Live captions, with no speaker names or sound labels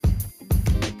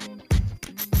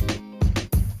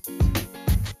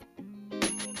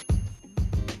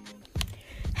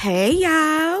Hey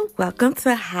y'all, welcome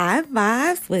to High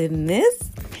Vibes with Miss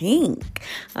Pink.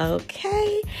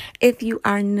 Okay, if you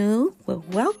are new, well,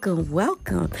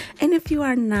 welcome. And if you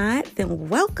are not, then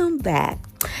welcome back.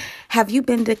 Have you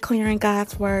been declaring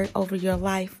God's word over your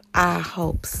life? I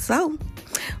hope so.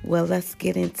 Well, let's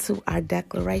get into our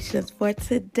declarations for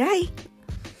today.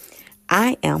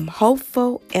 I am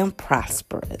hopeful and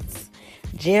prosperous.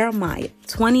 Jeremiah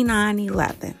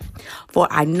 29:11. For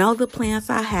I know the plans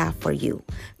I have for you,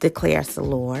 declares the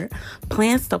Lord.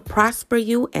 Plans to prosper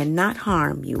you and not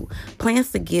harm you.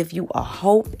 Plans to give you a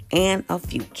hope and a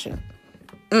future.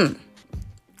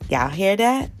 Y'all hear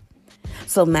that?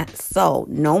 So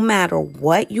no matter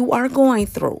what you are going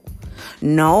through,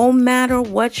 no matter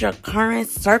what your current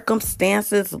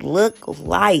circumstances look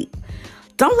like,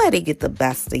 don't let it get the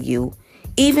best of you.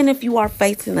 Even if you are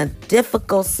facing a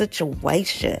difficult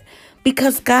situation,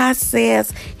 because God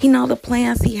says He knows the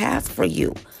plans He has for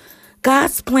you.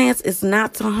 God's plans is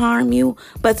not to harm you,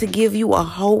 but to give you a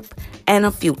hope and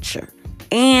a future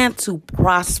and to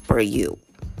prosper you.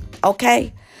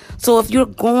 Okay? So if you're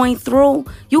going through,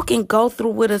 you can go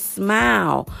through with a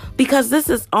smile because this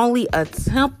is only a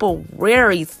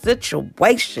temporary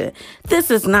situation. This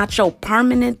is not your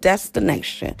permanent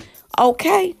destination.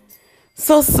 Okay?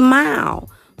 So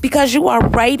smile because you are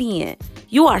radiant.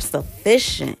 You are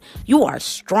sufficient. You are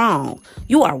strong.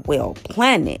 You are well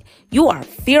planned. You are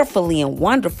fearfully and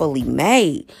wonderfully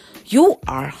made. You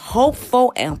are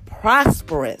hopeful and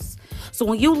prosperous. So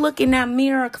when you look in that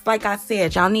mirror, like I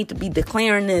said, y'all need to be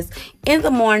declaring this in the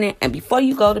morning and before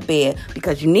you go to bed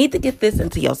because you need to get this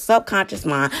into your subconscious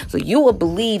mind so you will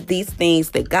believe these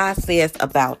things that God says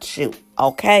about you.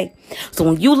 Okay? So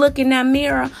when you look in that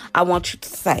mirror, I want you to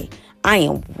say, I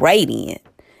am radiant.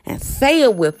 And say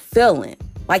it with feeling,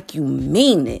 like you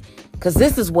mean it. Because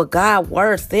this is what God's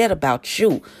word said about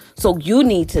you. So you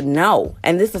need to know.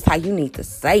 And this is how you need to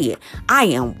say it. I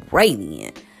am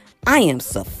radiant. I am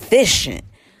sufficient.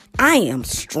 I am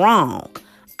strong.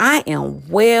 I am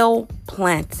well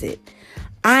planted.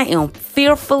 I am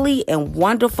fearfully and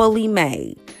wonderfully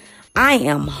made. I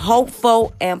am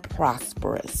hopeful and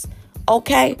prosperous.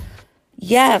 Okay?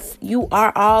 Yes, you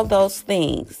are all those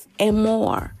things and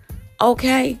more.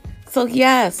 Okay? So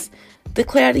yes,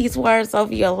 declare these words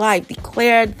over your life.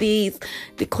 Declare this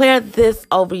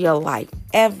over your life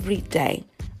every day.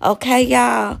 Okay,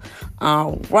 y'all?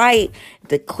 All right.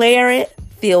 Declare it,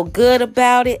 feel good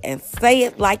about it, and say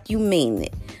it like you mean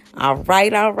it. All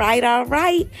right.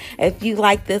 If you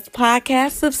like this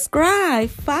podcast, subscribe,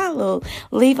 follow,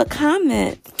 leave a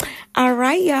comment. All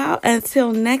right, y'all.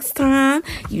 Until next time,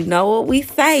 you know what we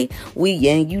say.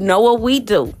 You know what we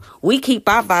do. We keep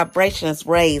our vibrations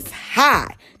raised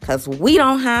high because we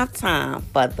don't have time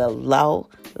for the low.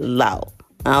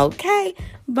 Okay?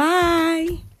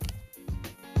 Bye.